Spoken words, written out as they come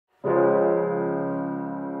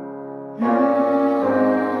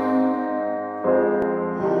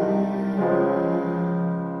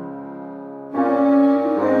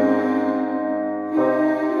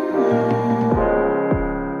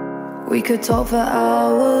could talk for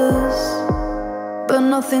hours, but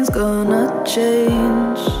nothing's gonna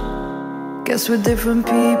change. Guess we're different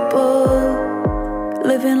people,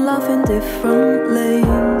 living life in different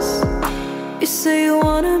lanes. You say you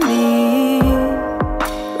wanted me,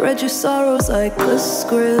 read your sorrows like a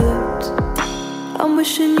script. I'm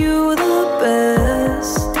wishing you the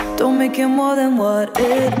best, don't make it more than what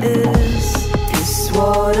it is. It's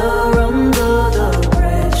water under the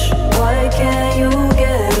bridge, why can't you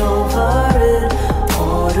get over it?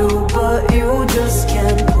 Or do, but you just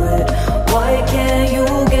can't quit. Why can't you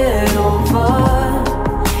get over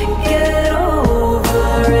it? Get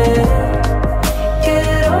over it.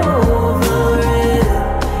 Get over it.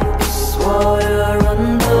 It's water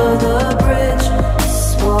under the bridge.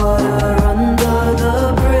 It's water under the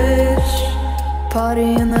bridge. Party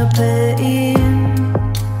in the pain,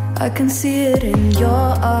 I can see it in your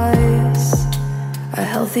eyes. A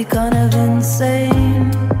healthy kind of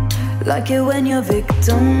insane, like it when you're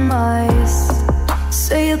victimized.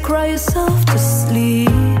 Say you cry yourself to sleep,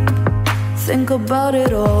 think about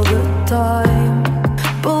it all the time.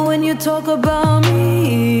 But when you talk about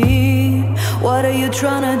me, what are you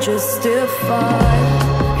trying to justify?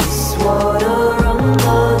 It's water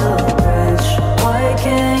under the bridge, why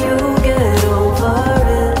can't you get over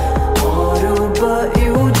it? Or do, but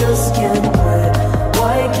you just can't quit.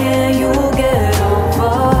 Why can't you get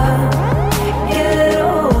over it? Get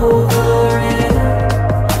over it.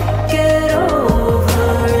 Get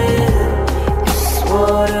over it. It's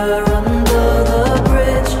water under the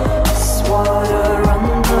bridge. It's water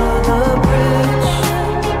under the bridge.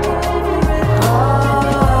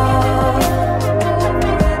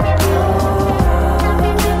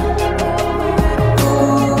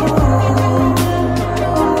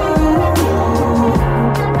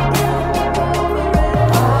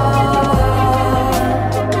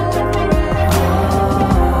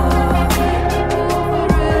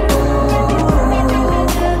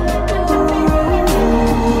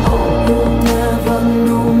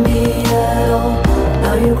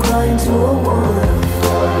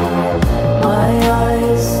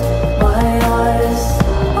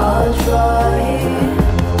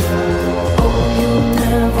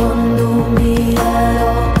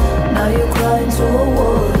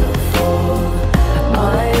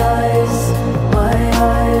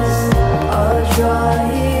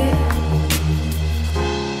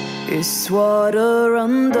 It's water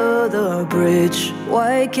under the bridge,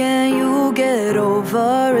 why can't you get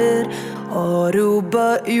over it? Or do,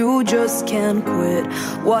 but you just can't quit.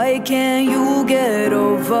 Why can't you get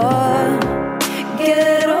over?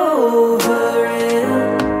 Get over it.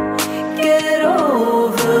 Get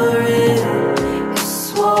over it.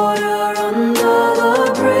 It's water under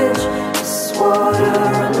the bridge. It's water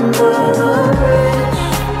under the bridge.